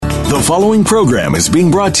The following program is being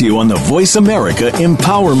brought to you on the Voice America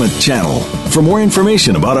Empowerment Channel. For more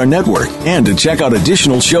information about our network and to check out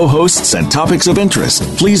additional show hosts and topics of interest,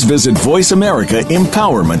 please visit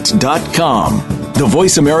voiceamericaempowerment.com. The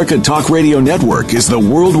Voice America Talk Radio Network is the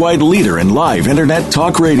worldwide leader in live Internet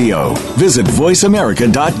talk radio. Visit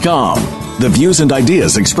voiceamerica.com. The views and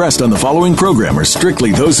ideas expressed on the following program are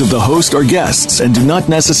strictly those of the host or guests and do not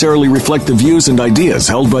necessarily reflect the views and ideas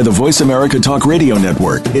held by the Voice America Talk Radio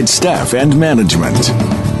Network, its staff, and management.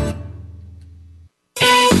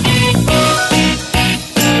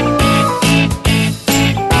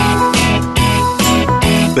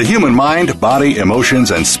 The human mind, body, emotions,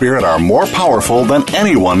 and spirit are more powerful than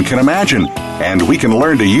anyone can imagine, and we can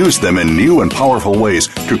learn to use them in new and powerful ways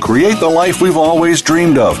to create the life we've always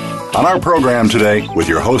dreamed of. On our program today, with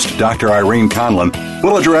your host, Dr. Irene Conlon,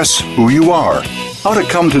 we'll address who you are, how to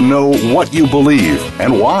come to know what you believe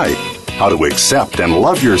and why, how to accept and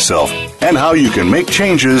love yourself, and how you can make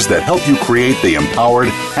changes that help you create the empowered,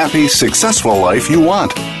 happy, successful life you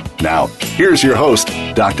want. Now, here's your host,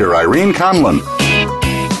 Dr. Irene Conlon.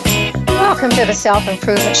 Welcome to the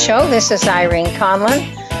Self-Improvement Show. This is Irene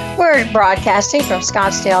Conlon. We're broadcasting from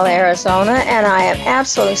Scottsdale, Arizona, and I am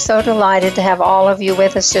absolutely so delighted to have all of you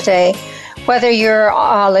with us today, whether you're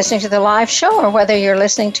listening to the live show or whether you're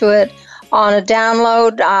listening to it on a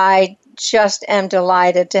download. I just am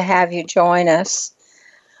delighted to have you join us.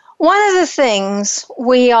 One of the things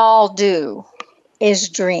we all do is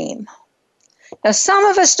dream. Now, some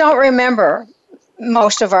of us don't remember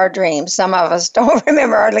most of our dreams. Some of us don't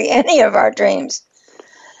remember hardly any of our dreams.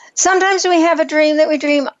 Sometimes we have a dream that we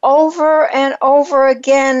dream over and over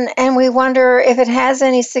again, and we wonder if it has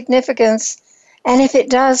any significance, and if it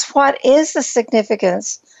does, what is the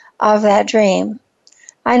significance of that dream?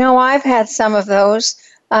 I know I've had some of those.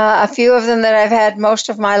 A few of them that I've had most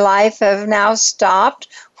of my life have now stopped,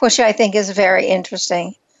 which I think is very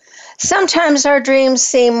interesting. Sometimes our dreams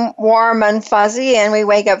seem warm and fuzzy, and we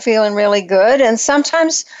wake up feeling really good, and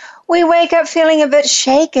sometimes we wake up feeling a bit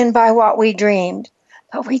shaken by what we dreamed.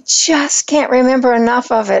 But we just can't remember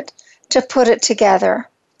enough of it to put it together.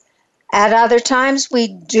 At other times, we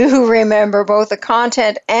do remember both the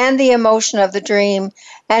content and the emotion of the dream,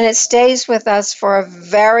 and it stays with us for a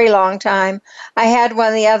very long time. I had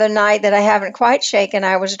one the other night that I haven't quite shaken.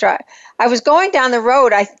 I was going down the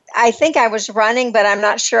road. I think I was running, but I'm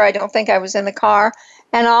not sure. I don't think I was in the car.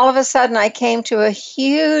 And all of a sudden, I came to a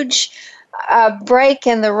huge break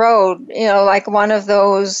in the road, like one of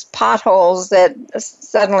those potholes that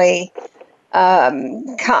suddenly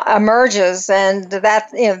emerges, and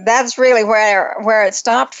that's really where it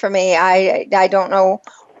stopped for me. I don't know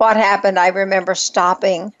what happened. I remember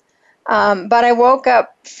stopping, but I woke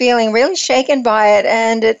up feeling really shaken by it,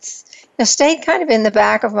 and it stayed kind of in the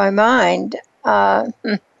back of my mind.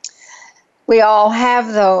 We all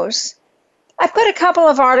have those. I put a couple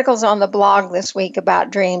of articles on the blog this week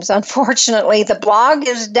about dreams. Unfortunately, the blog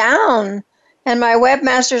is down, and my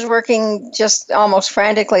webmaster's working just almost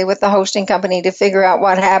frantically with the hosting company to figure out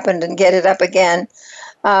what happened and get it up again.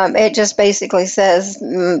 It just basically says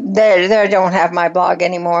they don't have my blog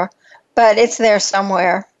anymore, but it's there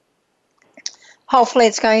somewhere. Hopefully,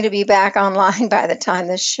 it's going to be back online by the time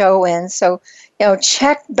this show ends. So,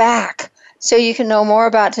 check back so you can know more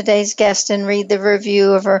about today's guest and read the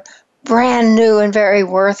review of her brand new and very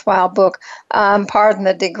worthwhile book. Pardon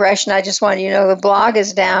the digression. I just want you to know the blog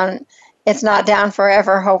is down. It's not down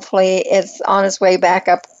forever. Hopefully, it's on its way back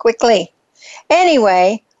up quickly.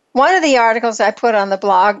 Anyway, one of the articles I put on the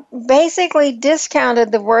blog basically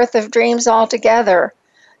discounted the worth of dreams altogether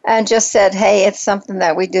and just said, hey, it's something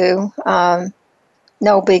that we do.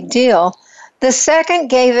 No big deal. The second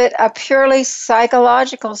gave it a purely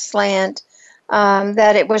psychological slant,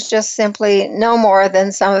 that it was just simply no more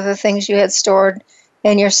than some of the things you had stored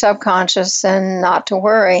in your subconscious and not to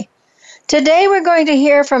worry. Today we're going to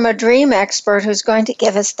hear from a dream expert who's going to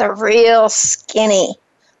give us the real skinny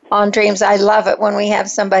on dreams. I love it when we have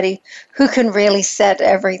somebody who can really set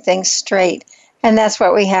everything straight, and that's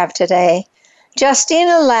what we have today.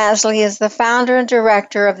 Justina Lasley is the founder and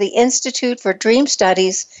director of the Institute for Dream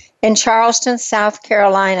Studies in Charleston, South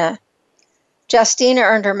Carolina. Justina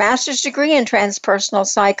earned her master's degree in transpersonal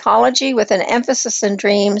psychology with an emphasis in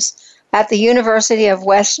dreams at the University of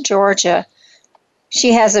West Georgia.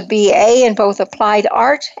 She has a BA in both applied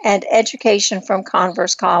art and education from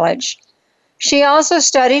Converse College. She also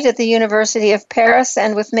studied at the University of Paris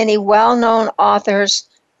and with many well-known authors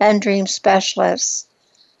and dream specialists.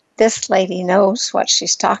 This lady knows what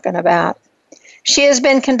she's talking about. She has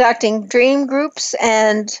been conducting dream groups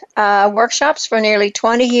and workshops for nearly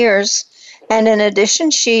 20 years, And in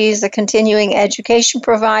addition, she's a continuing education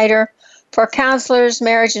provider for counselors,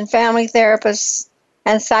 marriage and family therapists,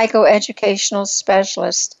 and psychoeducational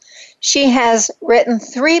specialists. She has written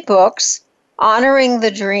 3 books, Honoring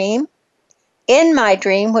the Dream, In My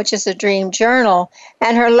Dream, which is a dream journal,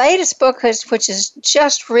 and her latest book, which is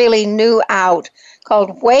just really new out,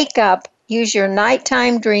 called Wake Up, Use Your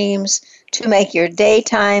Nighttime Dreams to Make Your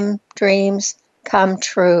Daytime Dreams Come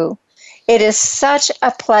True. It is such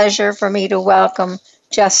a pleasure for me to welcome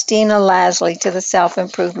Justina Lasley to the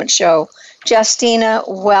Self-Improvement Show. Justina,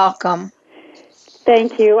 welcome.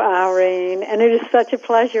 Thank you, Irene. And it is such a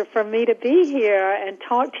pleasure for me to be here and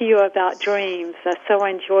talk to you about dreams. I so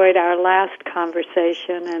enjoyed our last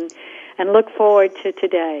conversation and look forward to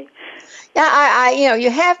today. Yeah,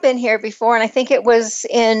 you have been here before, and I think it was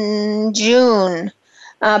in June,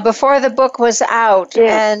 before the book was out,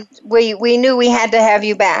 and we knew we had to have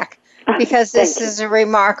you back because this is a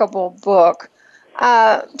remarkable book.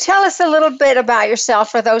 Tell us a little bit about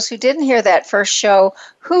yourself for those who didn't hear that first show.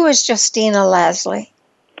 Who is Justina Lasley?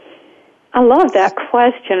 I love that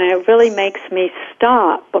question, and it really makes me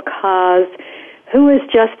stop because who is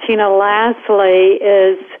Justina Lasley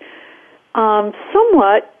is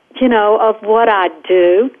somewhat, of what I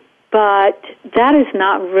do, but that is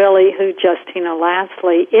not really who Justina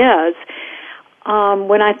Lasley is.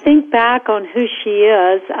 When I think back on who she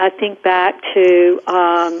is, I think back to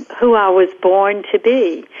who I was born to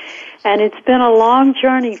be. And it's been a long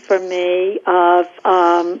journey for me of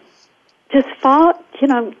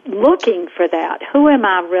looking for that. Who am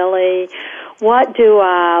I really? What do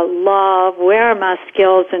I love? Where are my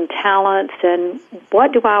skills and talents? And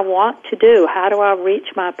what do I want to do? How do I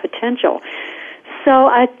reach my potential? So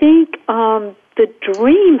I think the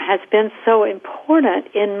dream has been so important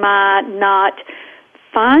in my not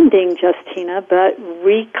finding Justina, but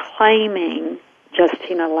reclaiming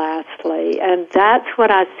Justina Lasley. And that's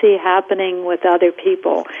what I see happening with other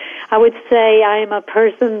people. I would say I am a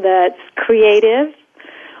person that's creative,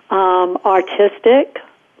 artistic,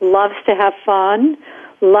 loves to have fun,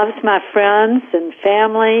 loves my friends and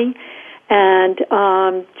family, and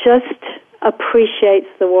just appreciates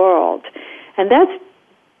the world. And that's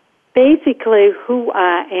basically who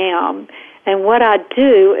I am. And what I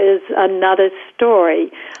do is another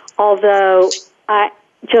story. Although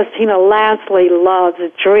Justina Lasley loves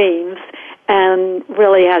dreams and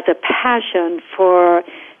really has a passion for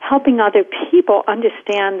helping other people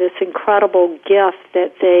understand this incredible gift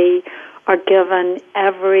that they are given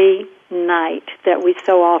every night that we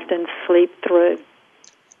so often sleep through.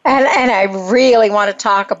 And I really want to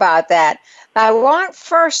talk about that. I want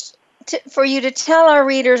first for you to tell our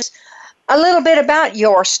readers a little bit about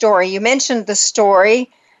your story. You mentioned the story.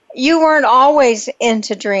 You weren't always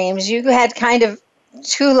into dreams. You had kind of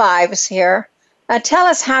 2 lives here. Tell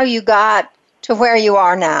us how you got to where you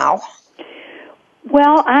are now.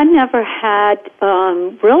 Well, I never had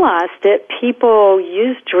realized that people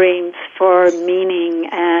use dreams for meaning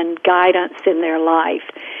and guidance in their life.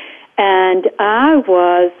 And I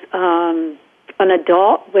was an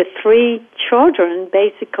adult with 3 children.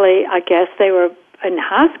 Basically, I guess they were in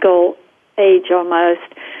high school age almost,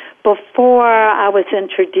 before I was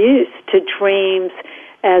introduced to dreams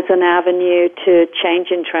as an avenue to change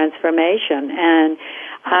and transformation. And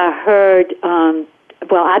I heard,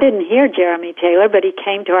 I didn't hear Jeremy Taylor, but he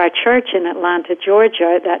came to our church in Atlanta,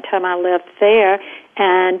 Georgia. At that time I lived there,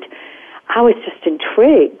 and I was just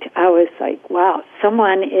intrigued. I was like, wow,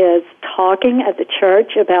 someone is talking at the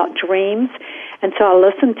church about dreams. And so I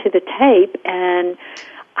listened to the tape, and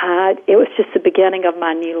it was just the beginning of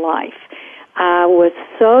my new life. I was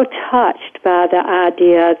so touched by the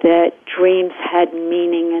idea that dreams had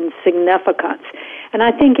meaning and significance. And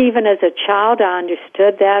I think even as a child I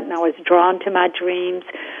understood that, and I was drawn to my dreams,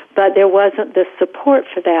 but there wasn't the support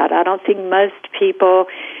for that. I don't think most people,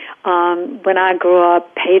 when I grew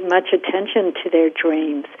up, paid much attention to their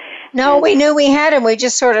dreams. No, we knew we had them. We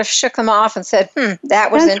just sort of shook them off and said,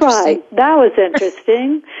 that was That's interesting. Right. That was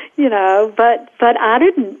interesting, but I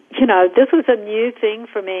didn't, this was a new thing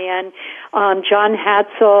for me. And John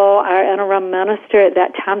Hatzel, our interim minister at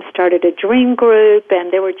that time, started a dream group,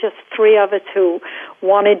 and there were just 3 of us who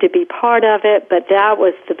wanted to be part of it, but that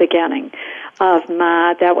was the beginning of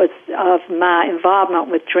my involvement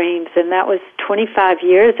with dreams, and that was 25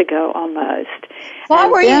 years ago almost. What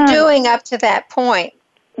were you doing up to that point?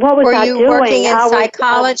 What was I doing? Were you working in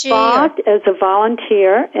psychology? I was involved as a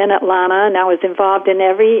volunteer in Atlanta, and I was involved in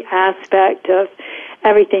every aspect of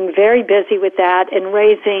everything, very busy with that, and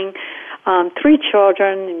raising 3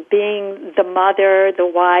 children, and being the mother, the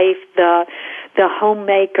wife, the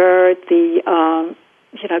homemaker, the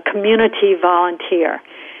community volunteer.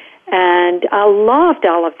 And I loved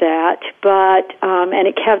all of that, but and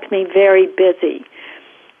it kept me very busy.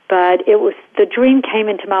 But the dream came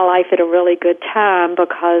into my life at a really good time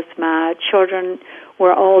because my children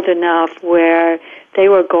were old enough where they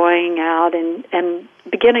were going out and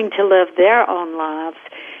beginning to live their own lives,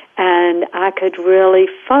 and I could really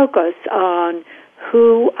focus on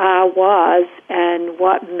who I was and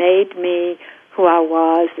what made me who I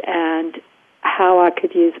was and how I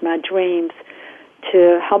could use my dreams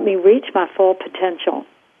to help me reach my full potential.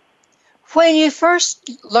 When you first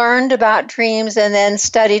learned about dreams and then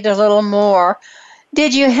studied a little more,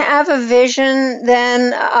 did you have a vision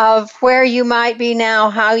then of where you might be now,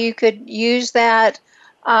 how you could use that?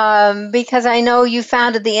 Because I know you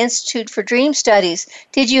founded the Institute for Dream Studies.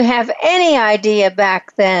 Did you have any idea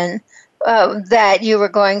back then that you were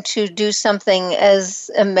going to do something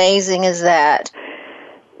as amazing as that?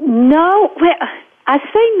 No, I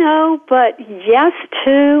say no, but yes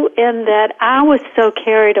too, in that I was so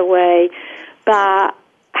carried away by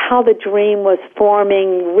how the dream was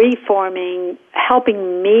forming, reforming,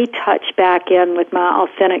 helping me touch back in with my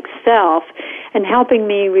authentic self and helping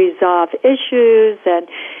me resolve issues and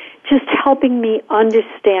just helping me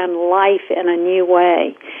understand life in a new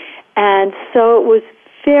way. And so it was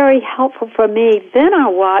very helpful for me. Then I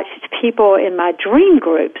watched people in my dream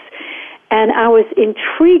groups, and I was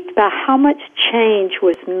intrigued by how much change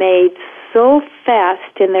was made so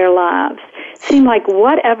fast in their lives. It seemed like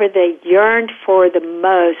whatever they yearned for the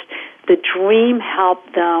most, the dream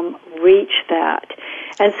helped them reach that.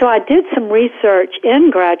 And so I did some research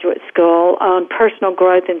in graduate school on personal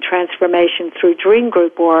growth and transformation through dream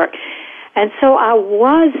group work. And so I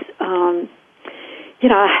was,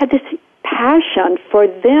 I had this passion for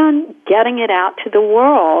then getting it out to the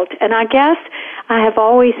world. And I guess I have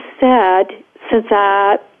always said, since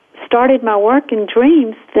I started my work in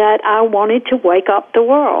dreams, that I wanted to wake up the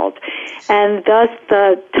world. And thus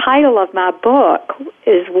the title of my book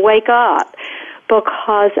is Wake Up,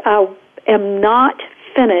 because I am not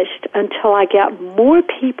finished until I get more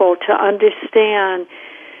people to understand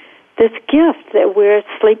this gift that we're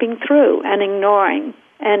sleeping through and ignoring.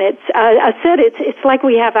 And I said it's like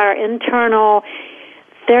we have our internal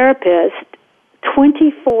therapist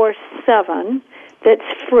 24/7 that's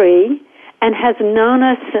free and has known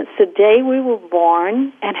us since the day we were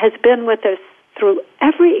born and has been with us through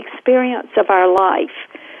every experience of our life.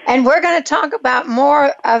 And we're going to talk about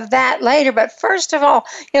more of that later. But first of all,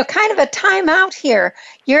 kind of a time out here.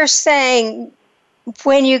 You're saying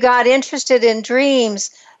when you got interested in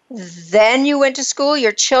dreams, then you went to school,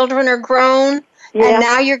 your children are grown, and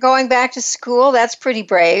now you're going back to school? That's pretty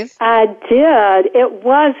brave. I did. It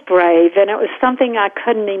was brave, and it was something I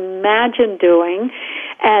couldn't imagine doing.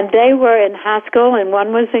 And they were in high school, and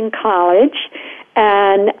one was in college.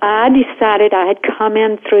 And I decided I had come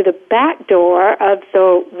in through the back door of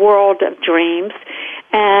the world of dreams,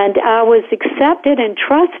 and I was accepted and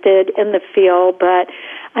trusted in the field, but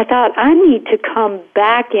I thought I need to come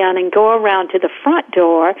back in and go around to the front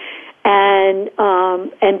door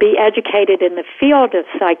and be educated in the field of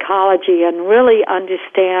psychology and really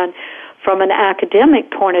understand from an academic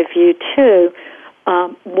point of view too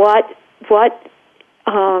what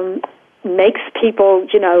makes people,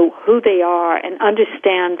 who they are, and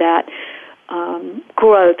understand that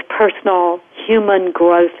growth, personal human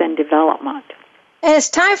growth and development. And it's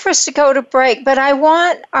time for us to go to break, but I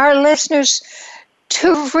want our listeners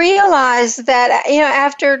to realize that,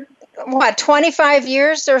 after 25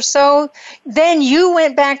 years or so, then you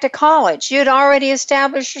went back to college. You'd already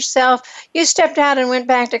established yourself. You stepped out and went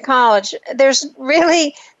back to college. There's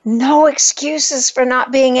really no excuses for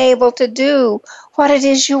not being able to do what it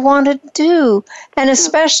is you want to do, and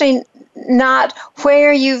especially not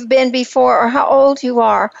where you've been before or how old you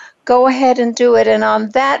are. Go ahead and do it. And on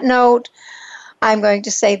that note, I'm going to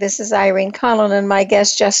say this is Irene Conlon and my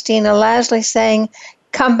guest Justina Lasley saying,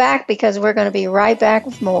 come back, because we're going to be right back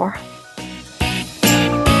with more.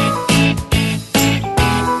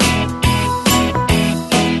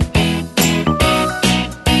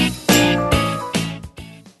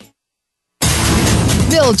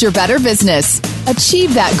 Build your better business.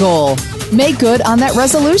 Achieve that goal. Make good on that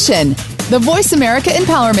resolution. The Voice America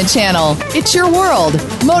Empowerment Channel. It's your world.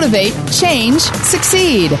 Motivate, change,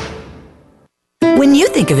 succeed. When you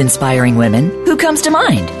think of inspiring women, who comes to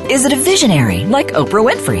mind? Is it a visionary like Oprah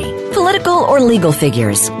Winfrey? Political or legal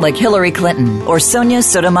figures like Hillary Clinton or Sonia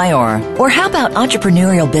Sotomayor? Or how about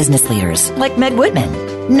entrepreneurial business leaders like Meg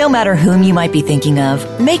Whitman? No matter whom you might be thinking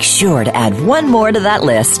of, make sure to add one more to that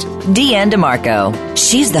list. Deanne DeMarco.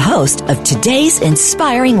 She's the host of Today's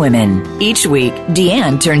Inspiring Women. Each week,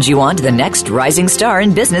 Deanne turns you on to the next rising star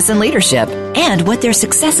in business and leadership and what their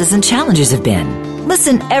successes and challenges have been.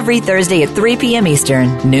 Listen every Thursday at 3 p.m.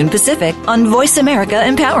 Eastern, noon Pacific on Voice America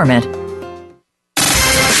Empowerment.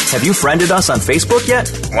 Have you friended us on Facebook yet?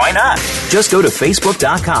 Why not? Just go to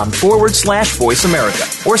facebook.com/Voice America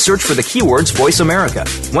or search for the keywords Voice America.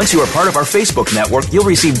 Once you are part of our Facebook network, you'll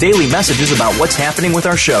receive daily messages about what's happening with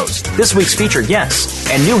our shows, this week's featured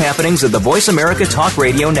guests, and new happenings of the Voice America Talk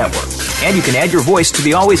Radio Network. And you can add your voice to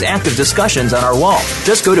the always active discussions on our wall.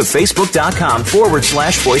 Just go to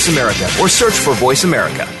facebook.com/Voice America or search for Voice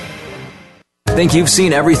America. Think you've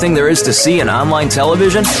seen everything there is to see in online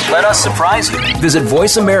television? Let us surprise you. Visit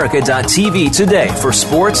voiceamerica.tv today for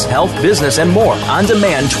sports, health, business, and more on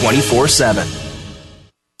demand 24/7.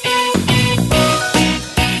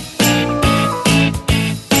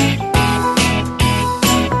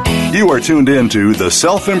 You are tuned in to The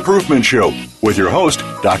Self-Improvement Show with your host,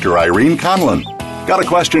 Dr. Irene Conlon. Got a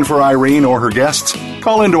question for Irene or her guests?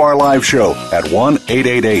 Call into our live show at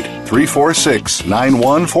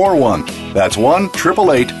 1-888-346-9141. That's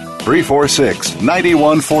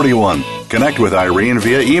 1-888-346-9141. Connect with Irene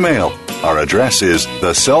via email. Our address is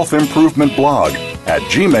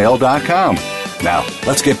theselfimprovement@gmail.com. Now,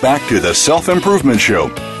 let's get back to The Self-Improvement Show.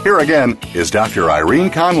 Here again is Dr. Irene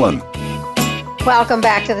Conlon. Welcome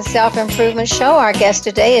back to the Self-Improvement Show. Our guest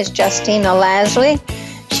today is Justina Lasley.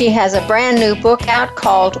 She has a brand new book out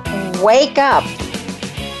called Wake Up.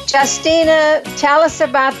 Justina, tell us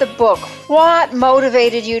about the book. What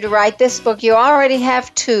motivated you to write this book? You already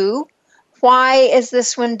have two. Why is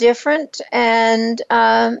this one different? And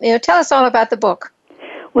tell us all about the book.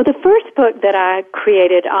 Well, the first book that I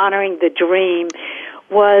created, Honoring the Dream,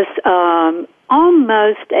 was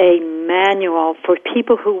almost a manual for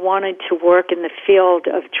people who wanted to work in the field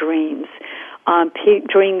of dreams,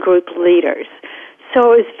 dream group leaders.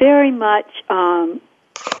 So it was very much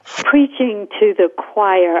preaching to the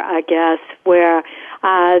choir, I guess, where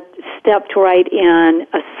I stepped right in,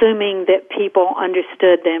 assuming that people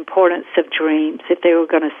understood the importance of dreams if they were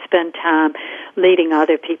going to spend time leading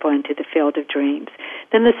other people into the field of dreams.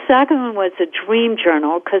 Then the second one was a dream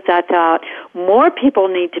journal, because I thought more people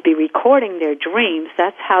need to be recording their dreams.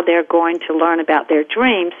 That's how they're going to learn about their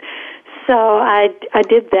dreams. So I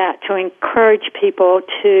did that to encourage people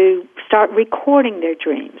to start recording their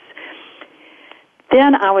dreams.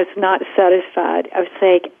 Then I was not satisfied. I was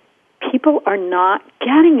saying, people are not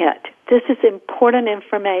getting it. This is important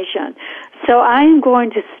information. So I am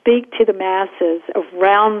going to speak to the masses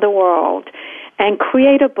around the world and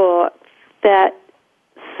create a book that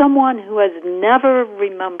someone who has never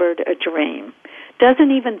remembered a dream,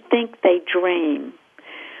 doesn't even think they dream,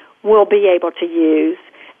 will be able to use,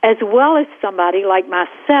 as well as somebody like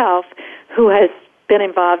myself who has been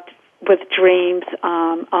involved with dreams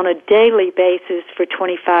on a daily basis for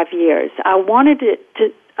 25 years. I wanted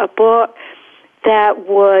a book that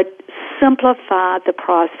would simplify the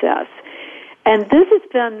process. And this has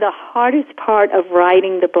been the hardest part of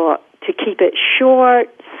writing the book, to keep it short,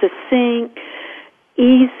 succinct,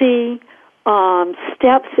 easy,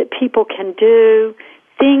 steps that people can do,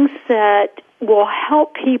 things that will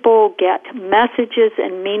help people get messages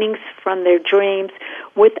and meanings from their dreams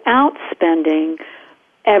without spending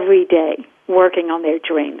every day working on their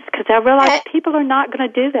dreams. Because I realize people are not going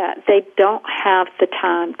to do that. They don't have the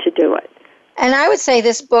time to do it. And I would say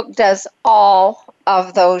this book does all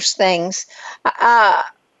of those things. I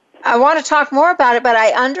want to talk more about it, but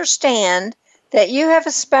I understand that you have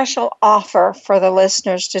a special offer for the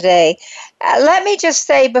listeners today. Let me just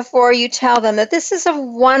say before you tell them that this is a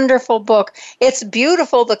wonderful book. It's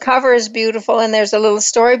beautiful. The cover is beautiful, and there's a little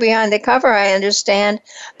story behind the cover, I understand.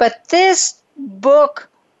 But this book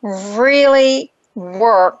really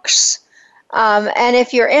works. And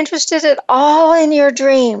if you're interested at all in your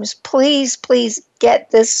dreams, please get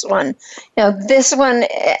this one. This one,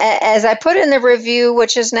 as I put in the review,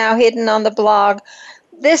 which is now hidden on the blog,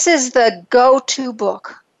 this is the go-to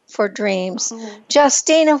book for dreams. Mm-hmm.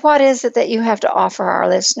 Justina, what is it that you have to offer our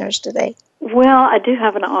listeners today? Well, I do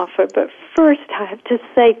have an offer, but first I have to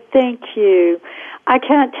say thank you. I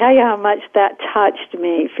can't tell you how much that touched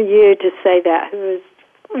me for you to say that, who is,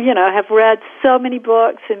 have read so many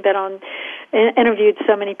books and interviewed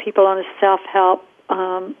so many people on a self-help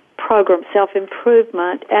program,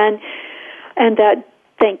 self-improvement, and that.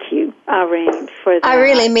 Thank you, Irene, for that. I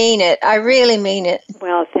really mean it.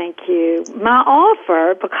 Well, thank you. My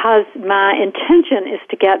offer, because my intention is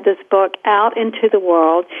to get this book out into the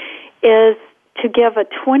world, is to give a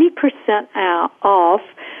 20% off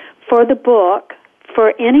for the book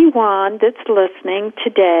for anyone that's listening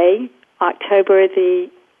today, October the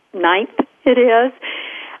 9th it is,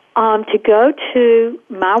 to go to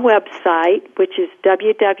my website, which is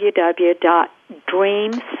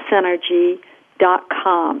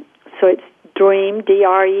www.dreamsynergy.com. So it's Dream,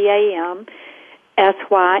 DREAM,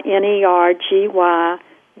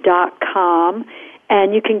 SYNERGY.com.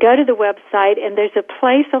 And you can go to the website, and there's a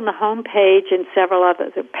place on the home page and several other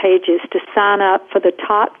pages to sign up for the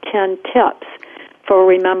top 10 tips for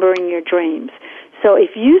remembering your dreams. So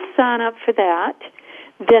if you sign up for that,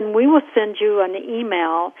 then we will send you an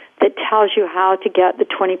email that tells you how to get the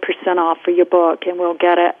 20% off for your book, and we'll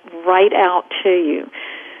get it right out to you.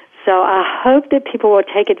 So I hope that people will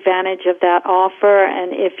take advantage of that offer,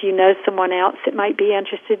 and if you know someone else that might be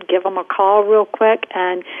interested, give them a call real quick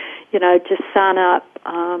and, just sign up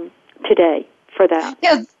today for that.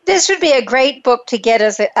 Yeah, this would be a great book to get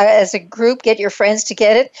as a group, get your friends to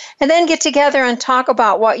get it, and then get together and talk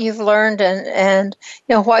about what you've learned and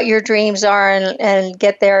what your dreams are and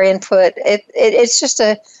get their input. It's just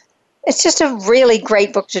a really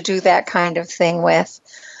great book to do that kind of thing with.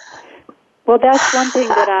 Well, that's one thing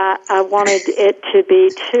that I wanted it to be,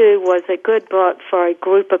 too, was a good book for a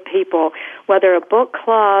group of people, whether a book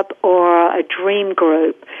club or a dream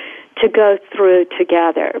group, to go through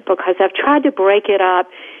together, because I've tried to break it up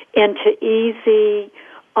into easy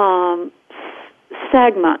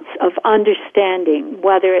segments of understanding,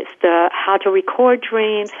 whether it's how to record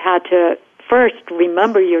dreams, how to first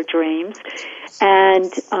remember your dreams, and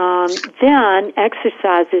then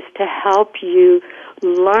exercises to help you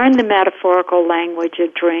learn the metaphorical language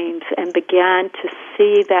of dreams and begin to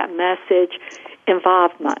see that message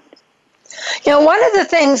involvement. One of the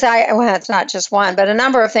things it's not just one, but a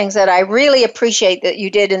number of things that I really appreciate that you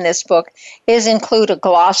did in this book is include a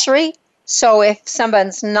glossary. So if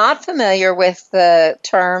someone's not familiar with the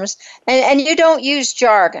terms, and you don't use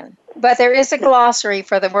jargon, but there is a glossary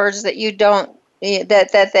for the words that you don't,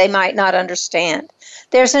 that they might not understand.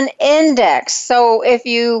 There's an index. So if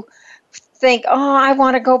you think, I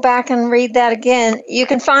want to go back and read that again, you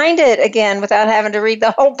can find it again without having to read the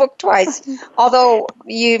whole book twice, although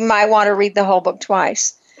you might want to read the whole book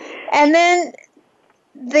twice. And then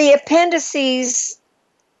the appendices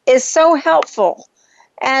is so helpful,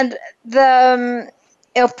 and the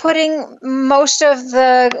putting most of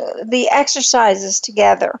the exercises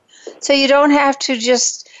together, so you don't have to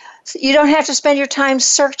spend your time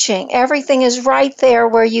searching. Everything is right there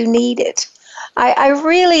where you need it. I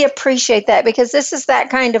really appreciate that, because this is that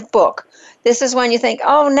kind of book. This is when you think,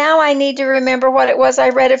 now I need to remember what it was I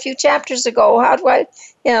read a few chapters ago. How do I,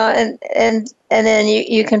 and then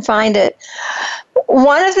you can find it.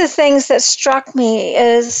 One of the things that struck me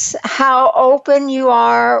is how open you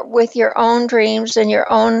are with your own dreams and your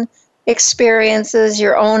own experiences,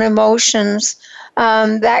 your own emotions.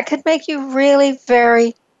 That could make you really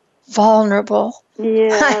very vulnerable.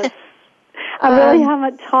 Yes. I really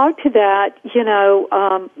haven't talked to that,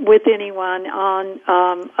 with anyone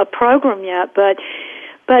on a program yet, but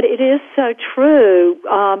it is so true.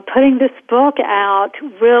 Putting this book out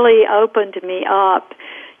really opened me up,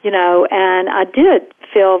 and I did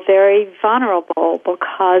feel very vulnerable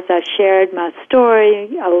because I shared my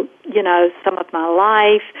story, some of my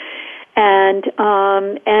life, and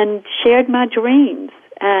shared my dreams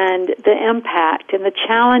and the impact and the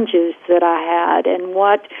challenges that I had and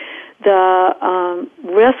what the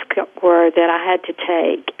risks were that I had to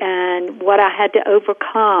take and what I had to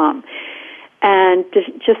overcome, and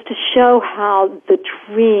just to show how the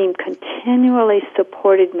dream continually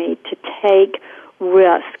supported me to take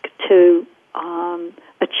risk to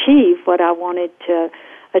achieve what I wanted to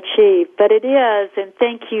achieve. But it is, and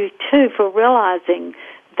thank you too for realizing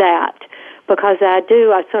that, because I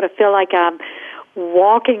sort of feel like I'm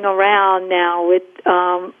walking around now with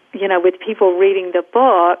with people reading the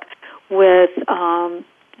book with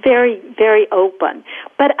very, very open.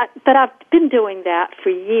 But I've been doing that for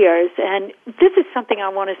years, and this is something I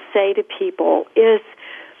want to say to people, is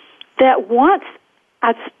that once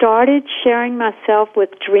I started sharing myself with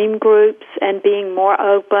dream groups and being more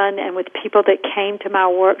open and with people that came to my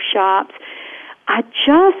workshops, I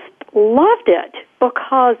just loved it,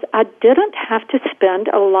 because I didn't have to spend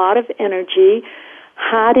a lot of energy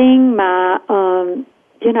hiding my,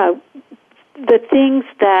 the things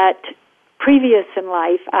that previous in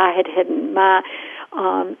life I had hidden, my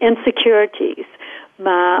insecurities,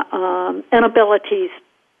 my inabilities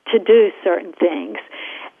to do certain things.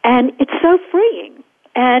 And it's so freeing.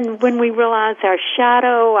 And when we realize our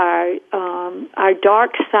shadow, our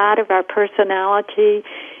dark side of our personality,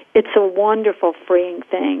 it's a wonderful, freeing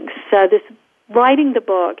thing. So this writing the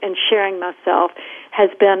book and sharing myself has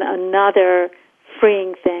been another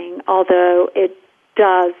freeing thing, although it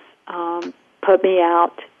does put me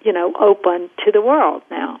out, open to the world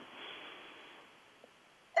now.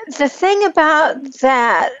 The thing about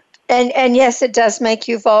that, and yes, it does make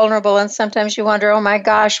you vulnerable, and sometimes you wonder, oh my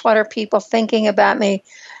gosh, what are people thinking about me?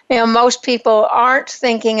 Most people aren't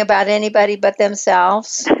thinking about anybody but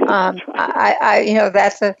themselves. That's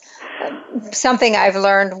something I've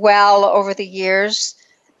learned well over the years.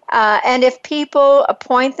 And if people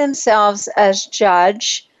appoint themselves as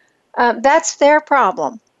judge, that's their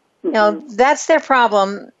problem. That's their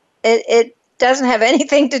problem. It doesn't have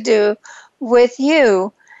anything to do with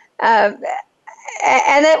you. And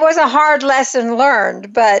it was a hard lesson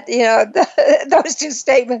learned, but, those two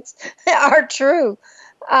statements are true.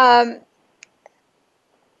 My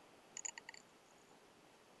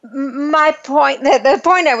point, the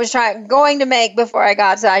point I was going to make before I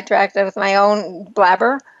got sidetracked with my own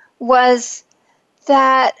blabber, was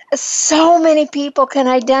that so many people can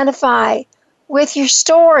identify with your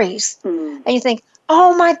stories. And you think,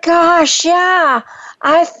 oh my gosh, yeah,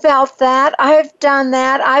 I felt that, I've done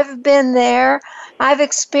that, I've been there, I've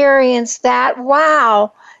experienced that.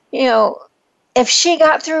 Wow, if she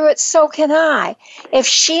got through it, so can I. If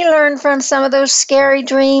she learned from some of those scary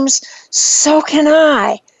dreams, so can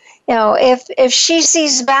I. If she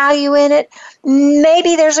sees value in it,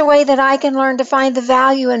 maybe there's a way that I can learn to find the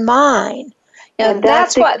value in mine.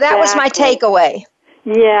 That was my takeaway.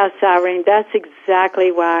 Yes, Irene, that's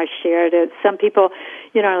exactly why I shared it. Some people,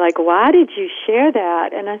 are like, why did you share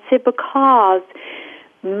that? And I said, because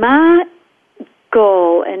my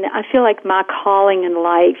goal, and I feel like my calling in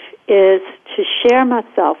life, is to share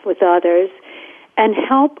myself with others and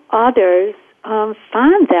help others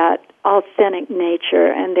find that authentic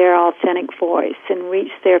nature and their authentic voice and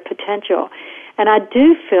reach their potential. And I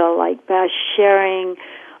do feel like by sharing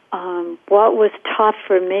what was tough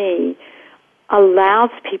for me allows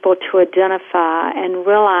people to identify and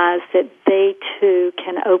realize that they too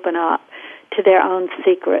can open up to their own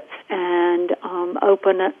secrets and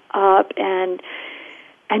open up and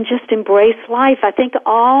just embrace life. I think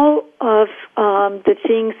all of the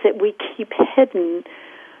things that we keep hidden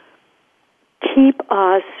keep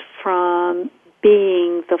us from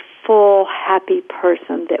being the full, happy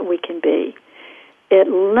person that we can be. It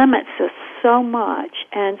limits us so much.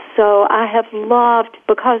 And so I have loved,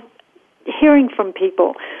 because hearing from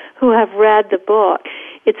people who have read the book,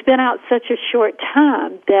 it's been out such a short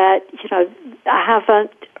time that, I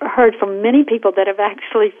haven't heard from many people that have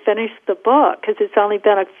actually finished the book, because it's only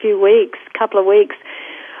been a couple of weeks.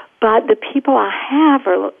 But the people I have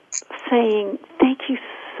are saying, thank you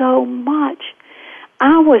so much.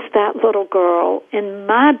 I was that little girl in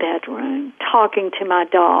my bedroom talking to my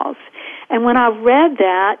dolls. And when I read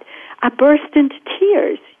that, I burst into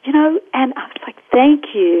tears, and I was like,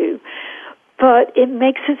 thank you. But it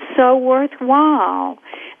makes it so worthwhile.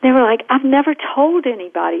 They were like, I've never told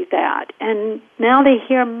anybody that. And now they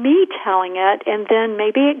hear me telling it, and then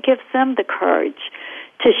maybe it gives them the courage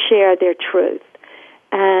to share their truth.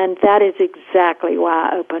 And that is exactly why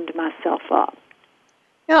I opened myself up.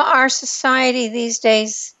 Our society these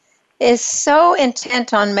days is so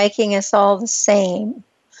intent on making us all the same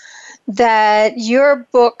that your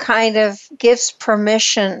book kind of gives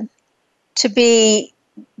permission to be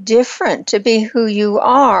different, to be who you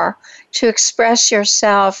are, to express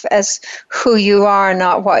yourself as who you are,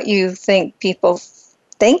 not what you think people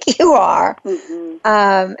think you are.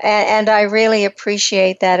 Mm-hmm. And I really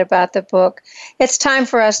appreciate that about the book. It's time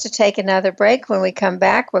for us to take another break. When we come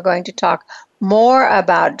back, we're going to talk more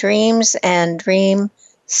about dreams and dream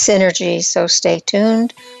synergy. So stay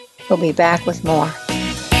tuned. We'll be back with more.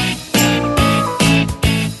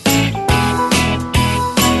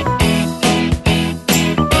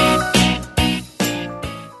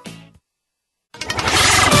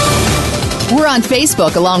 We're on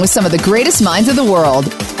Facebook along with some of the greatest minds of the world,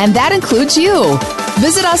 and that includes you.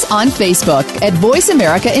 Visit us on Facebook at Voice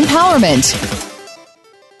America Empowerment.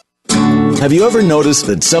 Have you ever noticed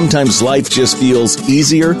that sometimes life just feels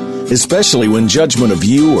easier, especially when judgment of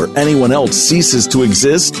you or anyone else ceases to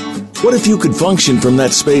exist? What if you could function from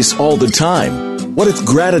that space all the time? What if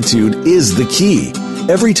gratitude is the key?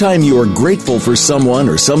 Every time you are grateful for someone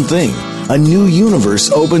or something, a new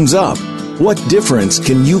universe opens up. What difference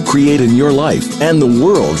can you create in your life and the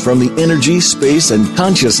world from the energy, space, and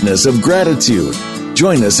consciousness of gratitude?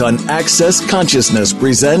 Join us on Access Consciousness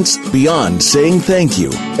Presents Beyond Saying Thank You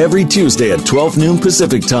every Tuesday at 12 noon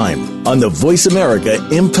Pacific Time on the Voice America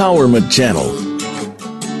Empowerment Channel.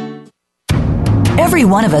 Every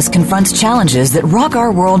one of us confronts challenges that rock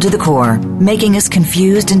our world to the core, making us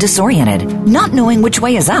confused and disoriented, not knowing which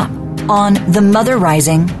way is up. On The Mother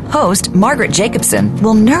Rising, host Margaret Jacobson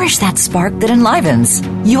will nourish that spark that enlivens.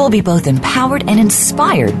 You will be both empowered and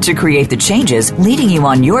inspired to create the changes leading you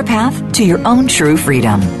on your path to your own true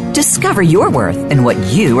freedom. Discover your worth and what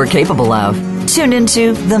you are capable of. Tune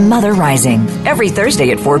into The Mother Rising every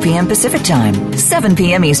Thursday at 4 p.m. Pacific Time, 7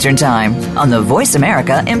 p.m. Eastern Time on the Voice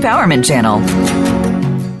America Empowerment Channel.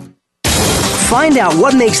 Find out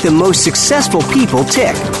what makes the most successful people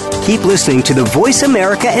tick. Keep listening to the Voice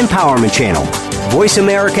America Empowerment Channel,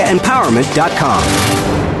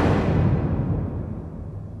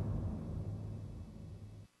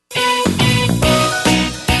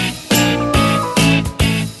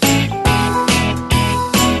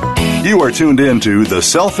 You are tuned in to The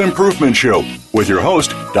Self-Improvement Show with your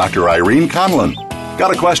host, Dr. Irene Conlon.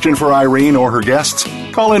 Got a question for Irene or her guests?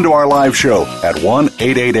 Call into our live show at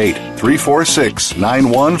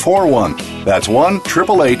 1-888-346-9141. That's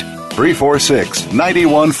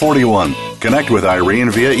 1-888-346-9141. Connect with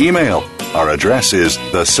Irene via email. Our address is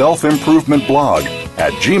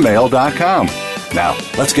theselfimprovementblog@gmail.com. Now,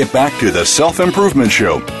 let's get back to The Self-Improvement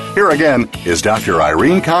Show. Here again is Dr.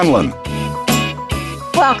 Irene Conlon.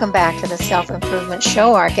 Welcome back to the Self-Improvement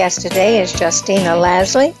Show. Our guest today is Justina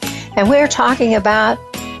Lasley, and we're talking about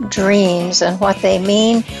dreams and what they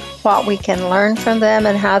mean, what we can learn from them,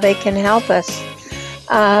 and how they can help us.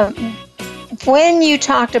 When you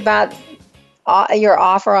talked about your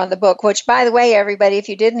offer on the book, which, by the way, everybody, if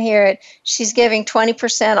you didn't hear it, she's giving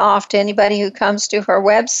 20% off to anybody who comes to her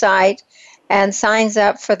website and signs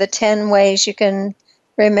up for the 10 ways you can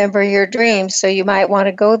remember your dreams. So you might want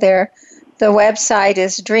to go there. The website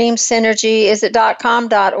is Dream Synergy. Is it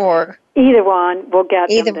 .com.org? Either one will get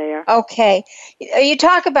them there. Okay. You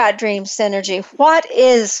talk about Dream Synergy. What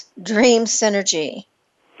is Dream Synergy?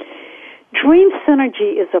 Dream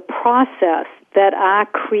Synergy is a process that I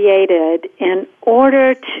created in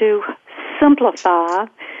order to simplify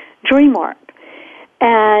dream work.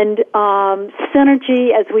 And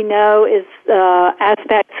synergy, as we know, is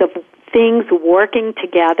aspects of things working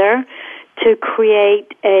together to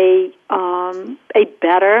create a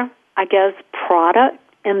better, product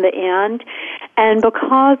in the end. And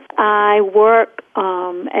because I work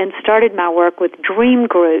and started my work with dream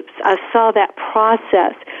groups, I saw that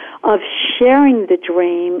process of sharing the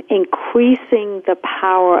dream, increasing the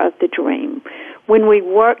power of the dream. When we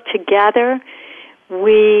work together,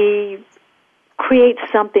 we create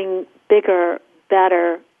something bigger,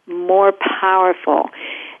 better, more powerful.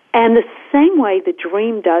 And the same way the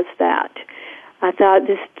dream does that. I thought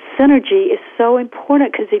this synergy is so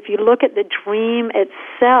important because if you look at the dream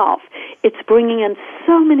itself, it's bringing in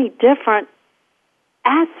so many different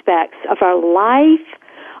aspects of our life,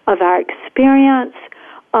 of our experience,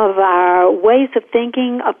 of our ways of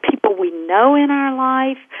thinking, of people we know in our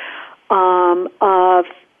life, of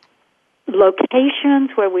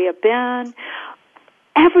locations where we have been,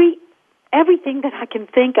 everything that I can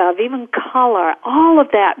think of, even color, all of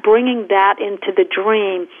that, bringing that into the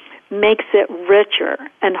dream makes it richer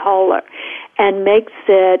and wholer and makes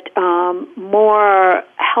it more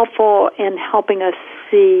helpful in helping us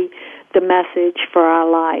see the message for our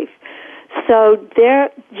life. So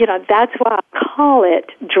that's why I call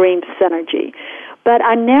it Dream Synergy. But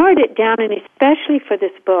I narrowed it down, and especially for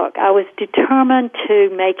this book, I was determined to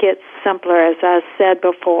make it simpler, as I said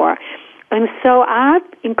before. And so I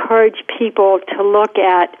encourage people to look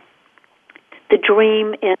at the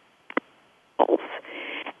dream in levels.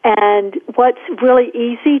 And what's really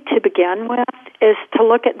easy to begin with is to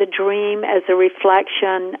look at the dream as a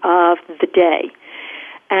reflection of the day.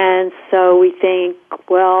 And so we think,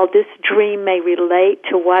 well, this dream may relate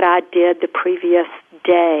to what I did the previous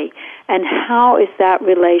day. And how is that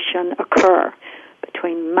relation occur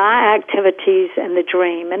between my activities and the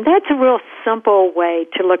dream? And that's a real simple way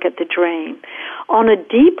to look at the dream. On a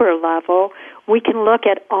deeper level, we can look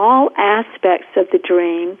at all aspects of the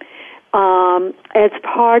dream as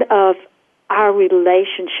part of our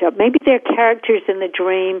relationship. Maybe there are characters in the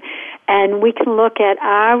dream, and we can look at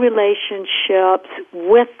our relationships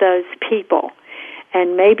with those people.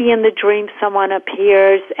 And maybe in the dream someone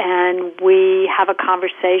appears and we have a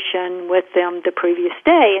conversation with them the previous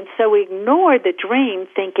day. And so we ignore the dream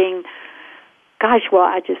thinking, gosh, well,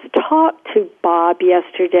 I just talked to Bob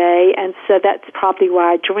yesterday, and so that's probably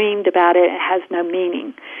why I dreamed about it. It has no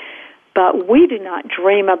meaning. But we do not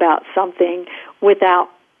dream about something without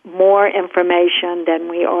more information than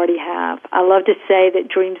we already have. I love to say that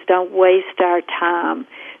dreams don't waste our time.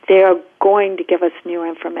 they're going to give us new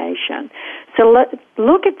information. So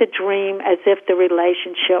look at the dream as if the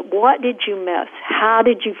relationship. What did you miss? How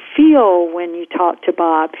did you feel when you talked to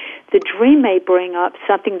Bob? The dream may bring up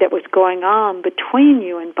something that was going on between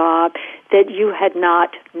you and Bob that you had not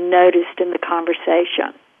noticed in the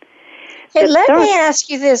conversation. Hey, let me ask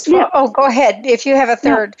you this. Yeah. Oh, go ahead if you have a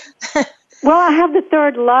third. Yeah. Well, I have the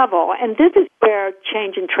third level, and this is where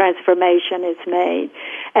change and transformation is made.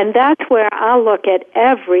 And that's where I look at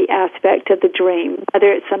every aspect of the dream,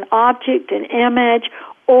 whether it's an object, an image,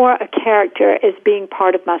 or a character as being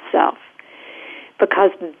part of myself. Because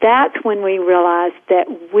that's when we realize that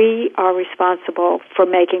we are responsible for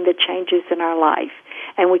making the changes in our life.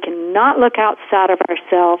 And we cannot look outside of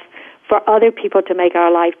ourselves for other people to make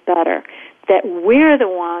our life better. That we're the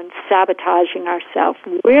ones sabotaging ourselves.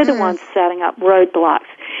 We're the ones setting up roadblocks.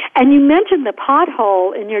 And you mentioned the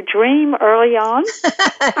pothole in your dream early on.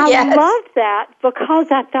 I love that because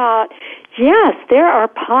I thought, yes, there are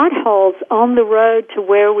potholes on the road to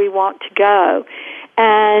where we want to go.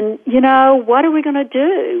 And, what are we going to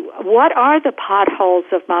do? What are the potholes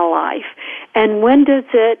of my life? And when does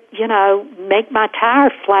it, make my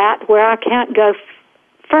tire flat where I can't go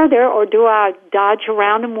further, or do I dodge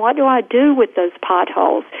around them? What do I do with those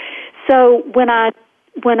potholes? So when I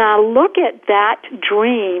look at that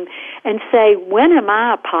dream and say, when am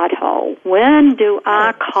I a pothole? When do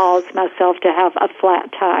I cause myself to have a flat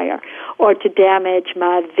tire or to damage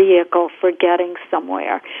my vehicle for getting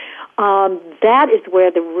somewhere? That is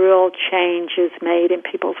where the real change is made in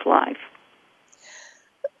people's life.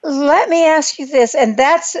 Let me ask you this, and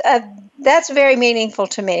that's very meaningful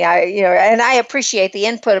to me. And I appreciate the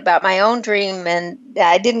input about my own dream, and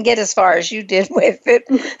I didn't get as far as you did with it.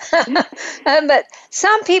 But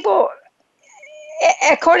some people,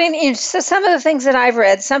 according to some of the things that I've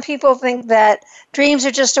read, some people think that dreams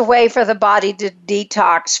are just a way for the body to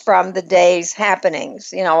detox from the day's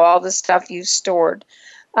happenings. All the stuff you stored,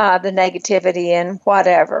 the negativity and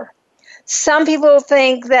whatever. Some people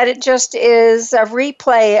think that it just is a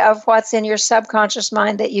replay of what's in your subconscious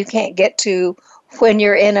mind that you can't get to when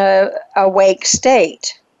you're in a awake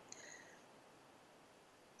state.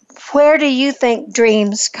 Where do you think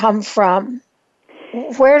dreams come from?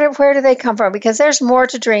 Where do they come from? Because there's more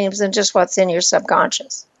to dreams than just what's in your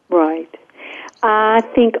subconscious. Right. I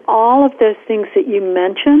think all of those things that you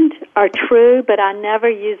mentioned are true, but I never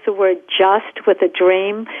use the word just with a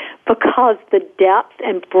dream because the depth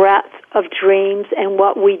and breadth of dreams and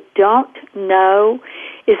what we don't know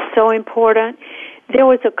is so important. There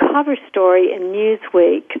was a cover story in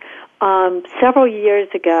Newsweek several years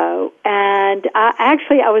ago, and I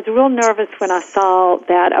was real nervous when I saw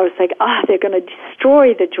that. I was like, they're going to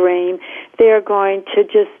destroy the dream. They're going to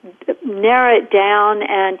just narrow it down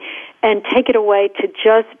and take it away to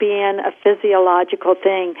just being a physiological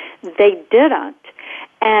thing. They didn't.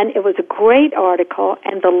 And it was a great article,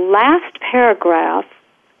 and the last paragraph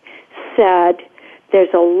said,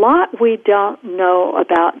 there's a lot we don't know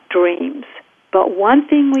about dreams, but one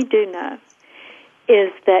thing we do know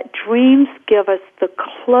is that dreams give us the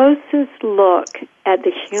closest look at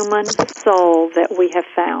the human soul that we have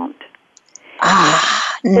found.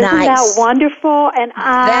 Nice. Isn't that wonderful? And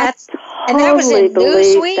I totally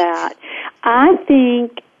believe that. I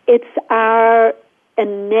think it's our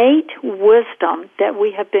innate wisdom that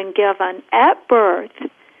we have been given at birth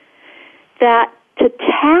that to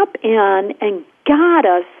tap in and guide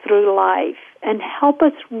us through life and help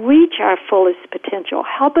us reach our fullest potential,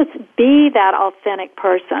 help us be that authentic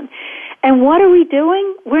person. And what are we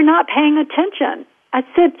doing? We're not paying attention. I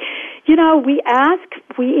said, we ask,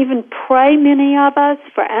 we even pray, many of us,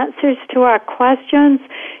 for answers to our questions.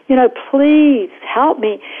 Please help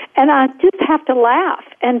me. And I just have to laugh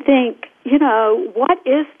and think, what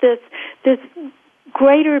is this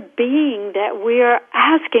greater being that we're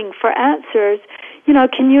asking for answers?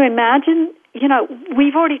 Can you imagine?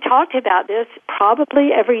 We've already talked about this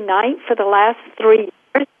probably every night for the last 3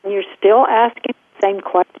 years, and you're still asking the same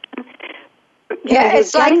question.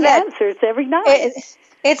 It's like that. Answers every night.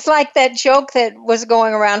 It's like that joke that was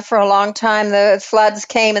going around for a long time. The floods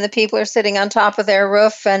came, and the people are sitting on top of their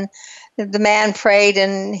roof, and the man prayed,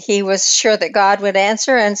 and he was sure that God would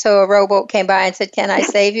answer. And so a rowboat came by and said, "Can I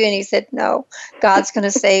save you?" And he said, "No, God's going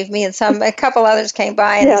to save me." And a couple others came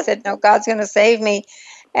by, and he said, "No, God's going to save me."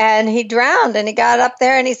 And he drowned, and he got up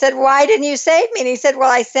there, and he said, "Why didn't you save me?" And he said,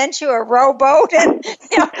 "Well, I sent you a rowboat." And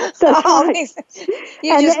all these,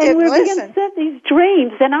 you just didn't listen. And we're being sent these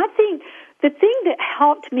dreams. And I think the thing that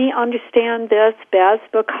helped me understand this best,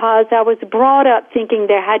 because I was brought up thinking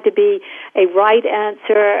there had to be a right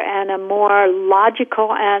answer and a more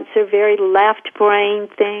logical answer, very left brain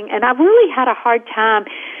thing. And I really had a hard time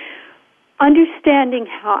understanding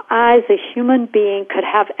how I, as a human being, could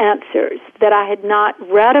have answers that I had not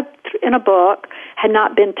read in a book, had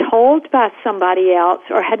not been told by somebody else,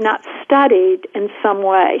 or had not studied in some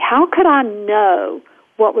way. How could I know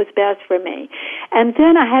what was best for me? And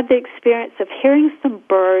then I had the experience of hearing some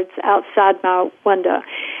birds outside my window.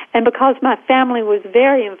 And because my family was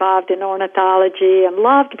very involved in ornithology and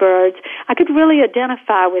loved birds, I could really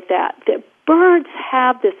identify with that birds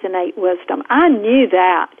have this innate wisdom. I knew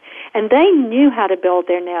that. And they knew how to build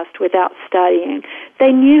their nest without studying.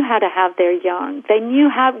 They knew how to have their young. They knew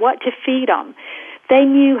what to feed them. They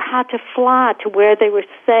knew how to fly to where they were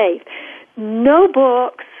safe. No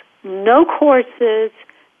books, no courses,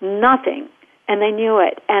 nothing. And they knew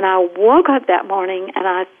it. And I woke up that morning and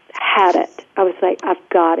I had it. I was like, I've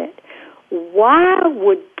got it. Why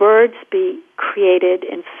would birds be created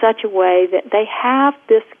in such a way that they have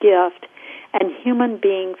this gift and human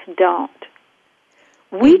beings don't?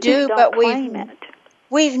 We do, but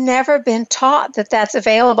we've never been taught that that's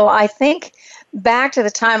available. I think back to the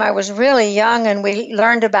time I was really young and we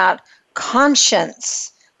learned about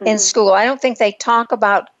conscience in school. I don't think they talk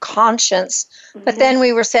about conscience, but then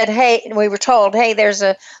we were told, hey, there's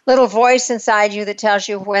a little voice inside you that tells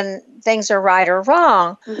you when things are right or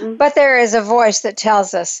wrong. But there is a voice that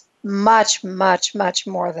tells us much, much, much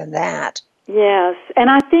more than that. Yes, and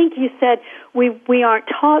I think you said we aren't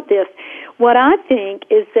taught this. What I think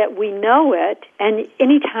is that we know it, and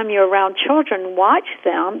anytime you're around children, watch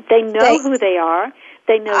them. They know who they are.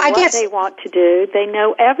 They know what they want to do. They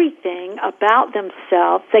know everything about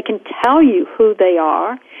themselves. They can tell you who they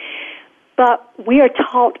are, but we are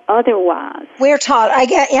taught otherwise. We're taught. I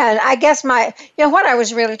guess what I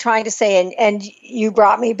was really trying to say, and you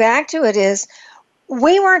brought me back to it, is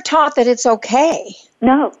we weren't taught that it's okay.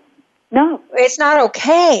 No. It's not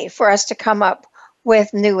okay for us to come up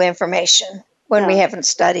with new information when we haven't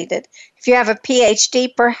studied it. If you have a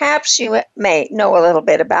PhD, perhaps you may know a little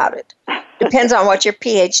bit about it. Depends on what your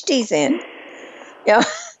PhD's in.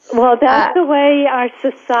 Well, that's the way our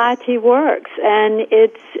society works, and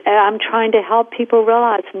I'm trying to help people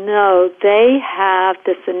realize, no, they have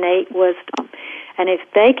this innate wisdom, and if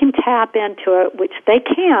they can tap into it, which they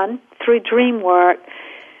can through dream work,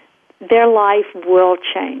 their life will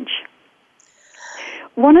change.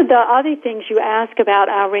 One of the other things you ask about,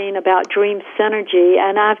 Irene, about dream synergy,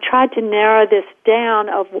 and I've tried to narrow this down,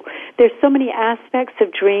 there's so many aspects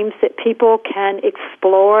of dreams that people can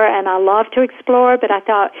explore, and I love to explore, but I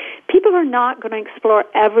thought people are not going to explore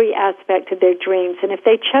every aspect of their dreams, and if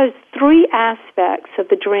they chose 3 aspects of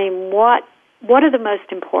the dream, what are the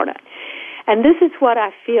most important? And this is what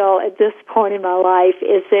I feel at this point in my life,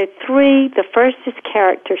 is there 3. The first is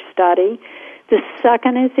character study, the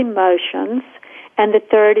second is emotions, and the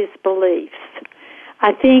third is beliefs.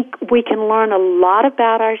 I think we can learn a lot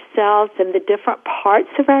about ourselves and the different parts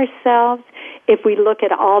of ourselves if we look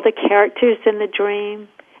at all the characters in the dream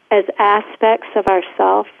as aspects of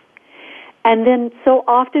ourselves. And then so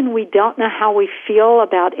often we don't know how we feel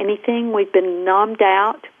about anything. We've been numbed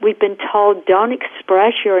out. We've been told, don't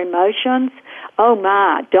express your emotions. Oh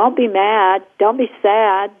my, don't be mad, don't be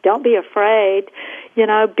sad, don't be afraid,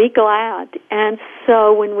 be glad. And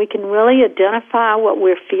so when we can really identify what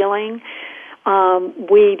we're feeling,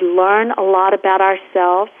 we learn a lot about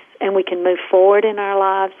ourselves and we can move forward in our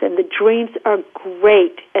lives. And the dreams are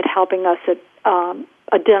great at helping us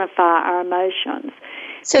identify our emotions.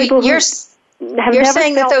 So you're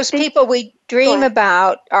saying that those people we dream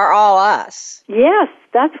about are all us? Yes,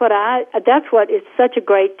 that's what is such a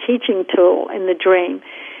great teaching tool in the dream,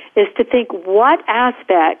 is to think what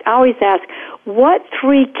aspect. I always ask, what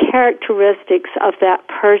 3 characteristics of that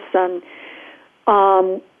person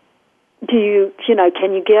can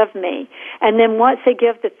you give me? And then once they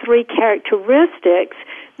give the 3 characteristics,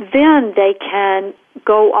 then they can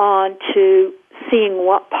go on to seeing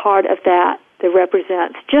what part of that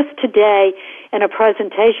represents. Just today, in a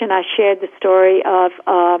presentation, I shared the story of,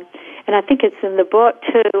 and I think it's in the book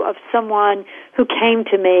too, of someone who came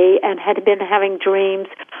to me and had been having dreams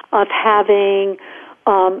of having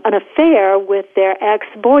an affair with their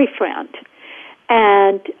ex-boyfriend.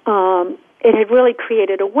 And it had really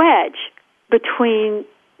created a wedge between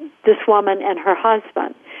this woman and her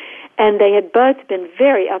husband. And they had both been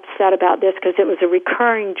very upset about this because it was a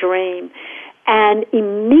recurring dream. And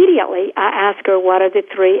immediately I asked her, what are the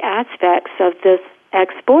 3 aspects of this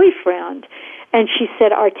ex-boyfriend? And she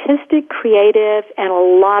said, artistic, creative, and a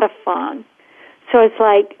lot of fun. So it's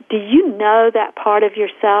like, do you know that part of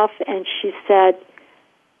yourself? And she said,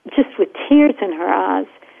 just with tears in her eyes,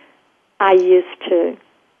 I used to.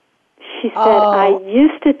 She said, I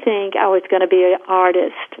used to think I was going to be an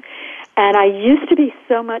artist. And I used to be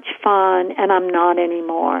so much fun, and I'm not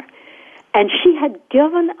anymore. And she had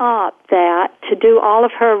given up that to do all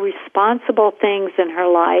of her responsible things in her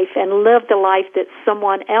life and live the life that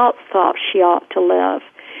someone else thought she ought to live.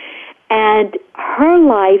 And her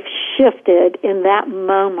life shifted in that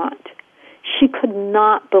moment. She could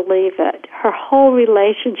not believe it. Her whole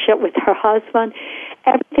relationship with her husband,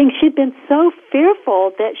 everything, she'd been so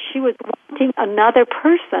fearful that she was wanting another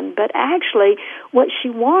person, but actually what she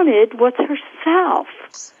wanted was herself.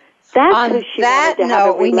 That's on who she that wanted to have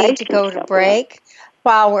a note, we need to go to break.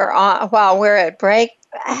 While we're at break,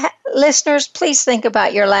 listeners, please think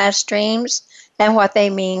about your last dreams and what they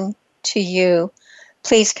mean to you.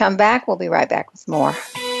 Please come back. We'll be right back with more.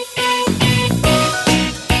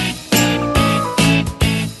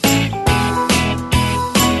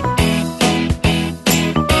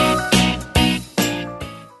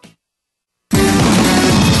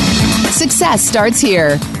 Success starts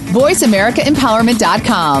here.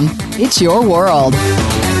 VoiceAmericaEmpowerment.com. It's your world.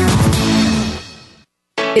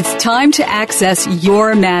 It's time to access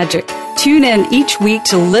your magic. Tune in each week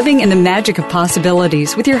to Living in the Magic of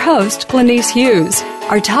Possibilities with your host, Glenise Hughes.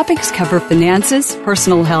 Our topics cover finances,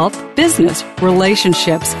 personal health, business,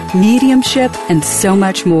 relationships, mediumship, and so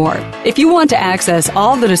much more. If you want to access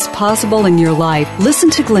all that is possible in your life, listen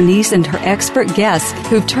to Glenise and her expert guests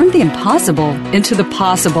who've turned the impossible into the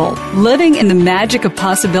possible. Living in the Magic of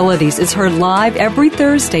Possibilities is heard live every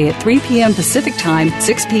Thursday at 3 p.m. Pacific Time,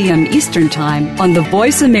 6 p.m. Eastern Time on the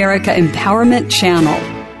Voice America Empowerment Channel.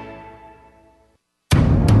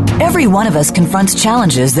 Every one of us confronts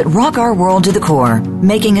challenges that rock our world to the core,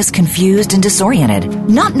 making us confused and disoriented,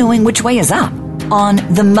 not knowing which way is up. On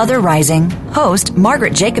The Mother Rising, host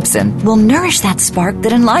Margaret Jacobson will nourish that spark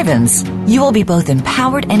that enlivens. You will be both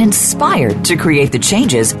empowered and inspired to create the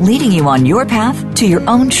changes leading you on your path to your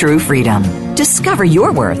own true freedom. Discover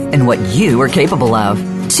your worth and what you are capable of.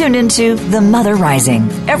 Tune into The Mother Rising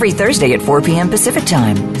every Thursday at 4 p.m. Pacific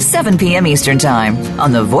Time, 7 p.m. Eastern Time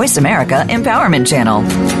on the Voice America Empowerment Channel.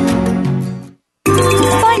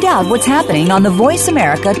 Find out what's happening on the Voice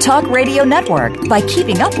America Talk Radio Network by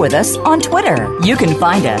keeping up with us on Twitter. You can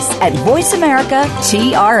find us at Voice America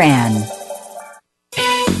TRN.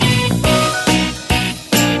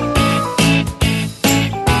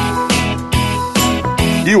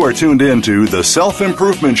 You are tuned in to The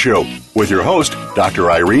Self-Improvement Show with your host, Dr.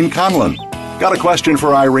 Irene Conlon. Got a question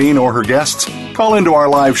for Irene or her guests? Call into our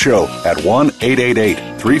live show at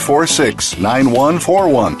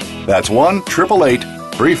 1-888-346-9141. That's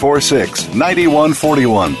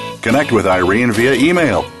 1-888-346-9141. Connect with Irene via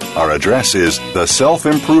email. Our address is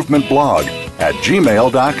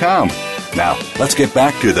theselfimprovement@gmail.com. Now, let's get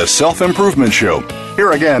back to The Self-Improvement Show.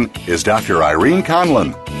 Here again is Dr. Irene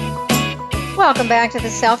Conlon. Welcome back to the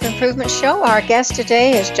Self-Improvement Show. Our guest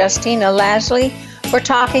today is Justina Lasley. We're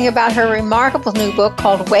talking about her remarkable new book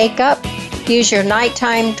called Wake Up. Use your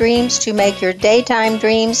nighttime dreams to make your daytime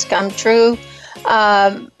dreams come true.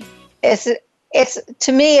 It's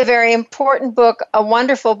to me a very important book, a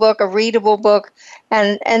wonderful book, a readable book,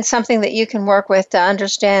 and something that you can work with to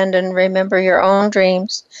understand and remember your own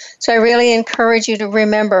dreams. So I really encourage you to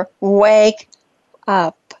remember, wake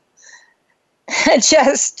up.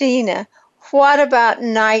 Justina, what about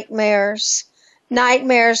nightmares?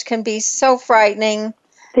 Nightmares can be so frightening.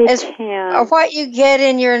 They can. What you get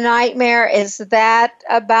in your nightmare, is that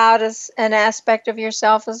about an aspect of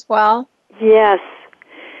yourself as well? Yes.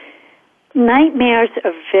 Nightmares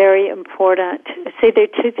are very important. I say there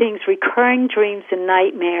are two things, recurring dreams and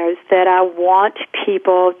nightmares, that I want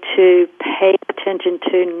people to pay attention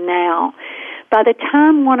to now. By the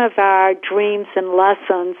time one of our dreams and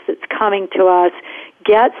lessons that's coming to us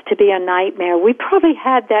gets to be a nightmare, we probably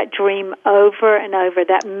had that dream over and over,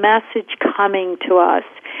 that message coming to us.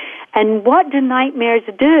 And what do nightmares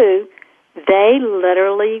do? They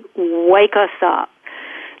literally wake us up.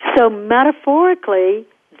 So metaphorically,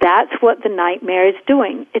 that's what the nightmare is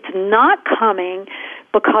doing. It's not coming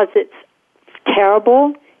because it's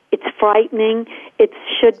terrible, it's frightening, it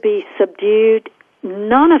should be subdued.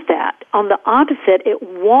 None of that. On the opposite, it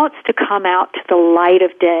wants to come out to the light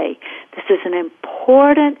of day. This is an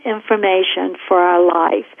important information for our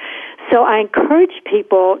life. So I encourage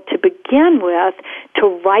people to begin with to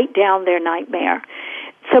write down their nightmare.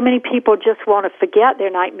 So many people just want to forget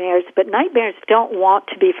their nightmares, but nightmares don't want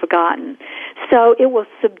to be forgotten. So it will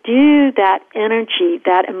subdue that energy,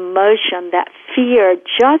 that emotion, that fear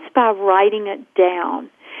just by writing it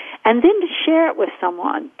down. And then to share it with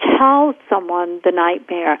someone. Tell someone the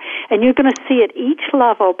nightmare. And you're going to see at each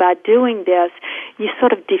level by doing this, you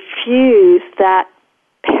sort of diffuse that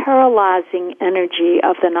paralyzing energy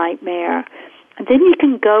of the nightmare. then you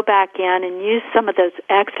can go back in and use some of those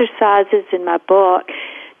exercises in my book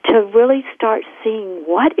to really start seeing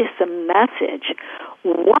what is the message.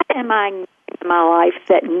 What am I in my life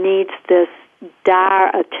that needs this dire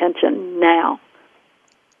attention now?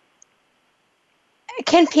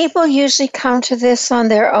 Can people usually come to this on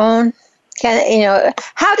their own?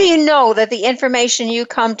 How do you know that the information you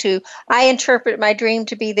come to, I interpret my dream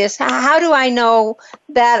to be this? How do I know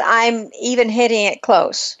that I'm even hitting it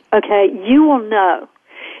close? Okay, you will know.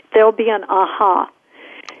 There'll be an aha.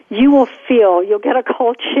 You will feel, you'll get a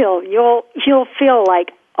cold chill. You'll feel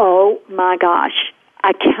like, oh my gosh,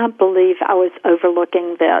 I can't believe I was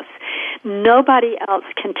overlooking this. Nobody else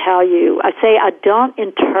can tell you. I say I don't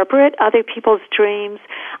interpret other people's dreams.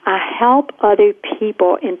 I help other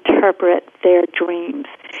people interpret their dreams.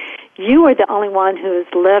 You are the only one who has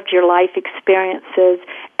lived your life experiences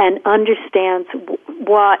and understands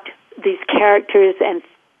what these characters and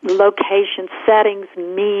location settings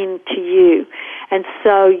mean to you. And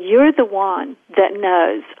so you're the one that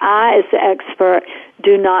knows. I, as the expert,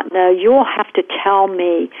 do not know. You'll have to tell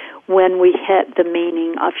me when we hit the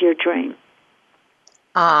meaning of your dream.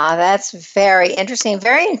 Ah, that's very interesting,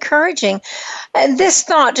 very encouraging. And this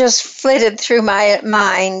thought just flitted through my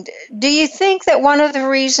mind. Do you think that one of the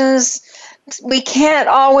reasons we can't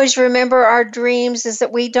always remember our dreams is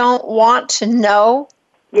that we don't want to know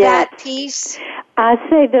that piece? I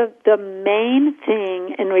say the main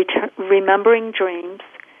thing in remembering dreams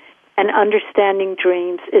and understanding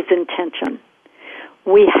dreams is intention.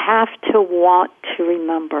 We have to want to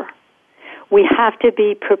remember. We have to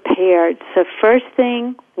be prepared. So first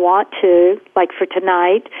thing, want to, like for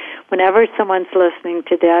tonight, whenever someone's listening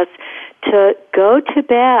to this, to go to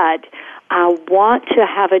bed, I want to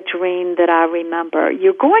have a dream that I remember.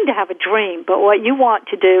 You're going to have a dream, but what you want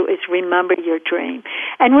to do is remember your dream.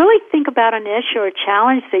 And really think about an issue or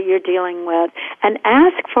challenge that you're dealing with and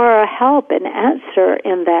ask for help and answer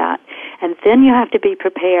in that. And then you have to be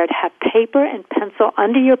prepared. Have paper and pencil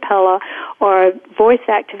under your pillow or a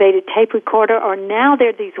voice-activated tape recorder, or now there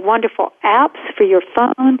are these wonderful apps for your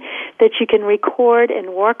phone that you can record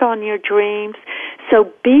and work on your dreams.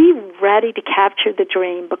 So be ready to capture the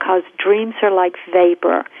dream, because dreams are like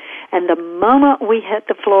vapor. And the moment we hit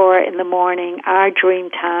the floor in the morning, our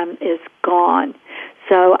dream time is gone.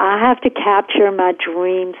 So I have to capture my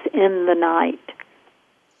dreams in the night.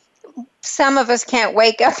 Some of us can't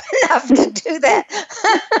wake up enough to do that.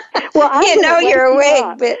 Well, you're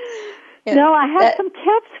awake, but... No, I have some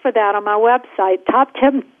tips for that on my website, top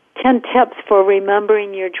 10 tips for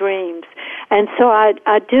remembering your dreams. And so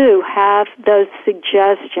I do have those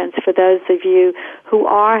suggestions for those of you who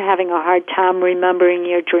are having a hard time remembering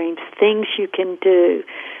your dreams, things you can do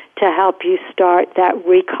to help you start that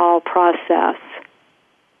recall process.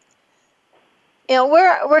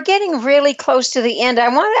 We're getting really close to the end. I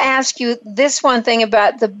want to ask you this one thing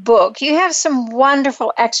about the book. You have some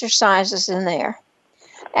wonderful exercises in there.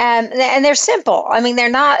 And they're simple. I mean, they're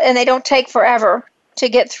not, and they don't take forever to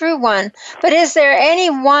get through one. But is there any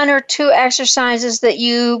one or two exercises that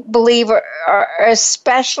you believe are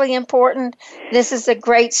especially important? This is a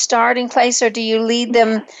great starting place, or do you lead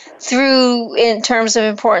them through in terms of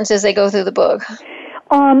importance as they go through the book?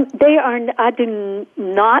 They are. I do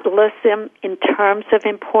not list them in terms of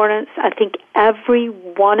importance. I think every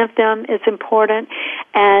one of them is important,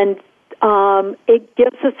 and it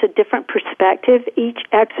gives us a different perspective. Each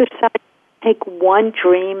exercise, take one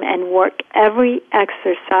dream and work every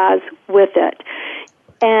exercise with it.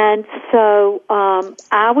 And so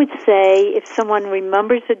I would say if someone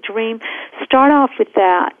remembers a dream, start off with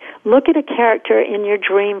that. Look at a character in your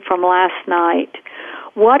dream from last night.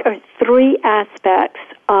 What are 3 aspects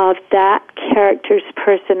of that character's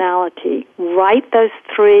personality? Write those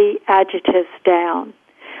 3 adjectives down.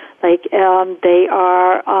 Like they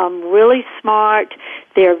are really smart,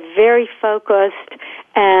 they're very focused,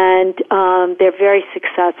 and they're very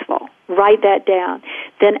successful. Write that down.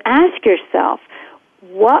 Then ask yourself,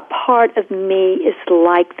 what part of me is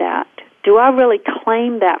like that? Do I really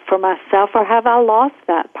claim that for myself, or have I lost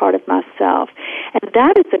that part of myself? And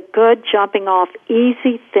that is a good jumping off,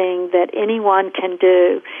 easy thing that anyone can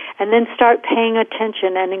do. And then start paying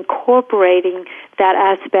attention and incorporating that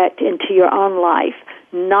aspect into your own life,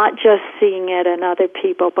 not just seeing it in other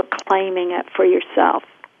people, but claiming it for yourself.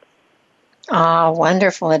 Ah,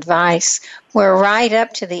 wonderful advice. We're right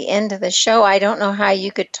up to the end of the show. I don't know how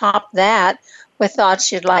you could top that with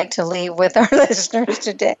thoughts you'd like to leave with our listeners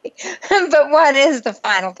today. But what is the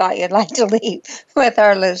final thought you'd like to leave with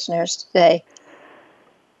our listeners today?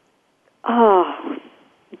 Oh,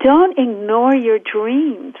 don't ignore your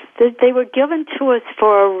dreams. They were given to us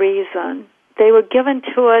for a reason. They were given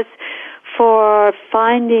to us for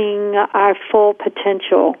finding our full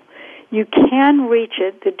potential. You can reach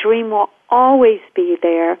it. The dream will always be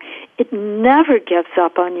there. It never gives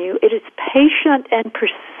up on you. It is patient and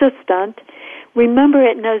persistent. Remember,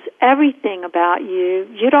 it knows everything about you.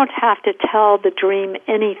 You don't have to tell the dream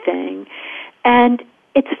anything. And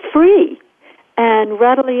it's free and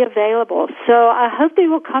readily available. So I hope they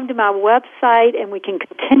will come to my website and we can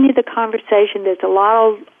continue the conversation. There's a lot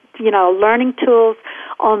of, learning tools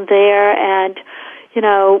on there, and,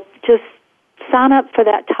 just sign up for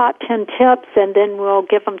that top 10 tips, and then we'll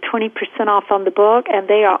give them 20% off on the book, and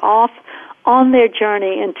they are off on their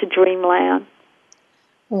journey into dreamland.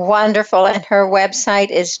 Wonderful. And her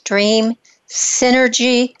website is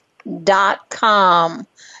dreamsynergy.com.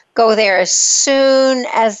 Go there as soon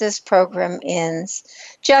as this program ends.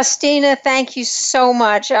 Justina, thank you so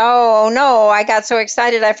much. Oh, no, I got so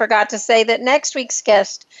excited I forgot to say that next week's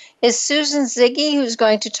guest is Susan Ziggy, who's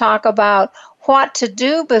going to talk about what to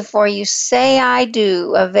do before you say I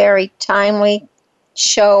do, a very timely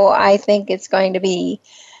show I think it's going to be.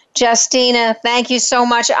 Justina, thank you so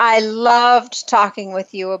much. I loved talking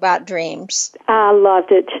with you about dreams. I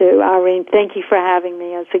loved it too, Irene. Thank you for having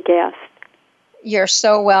me as a guest. You're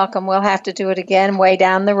so welcome. We'll have to do it again way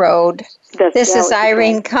down the road. This is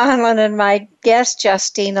Irene Conlon and my guest,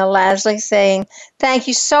 Justina Lasley, saying thank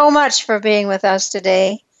you so much for being with us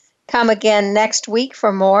today. Come again next week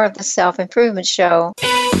for more of the Self-Improvement Show.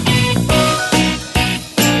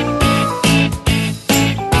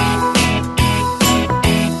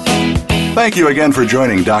 Thank you again for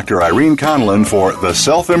joining Dr. Irene Conlon for the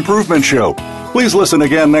Self-Improvement Show. Please listen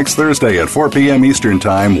again next Thursday at 4 p.m. Eastern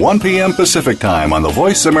Time, 1 p.m. Pacific Time on the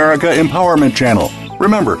Voice America Empowerment Channel.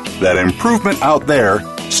 Remember that improvement out there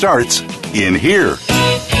starts in here.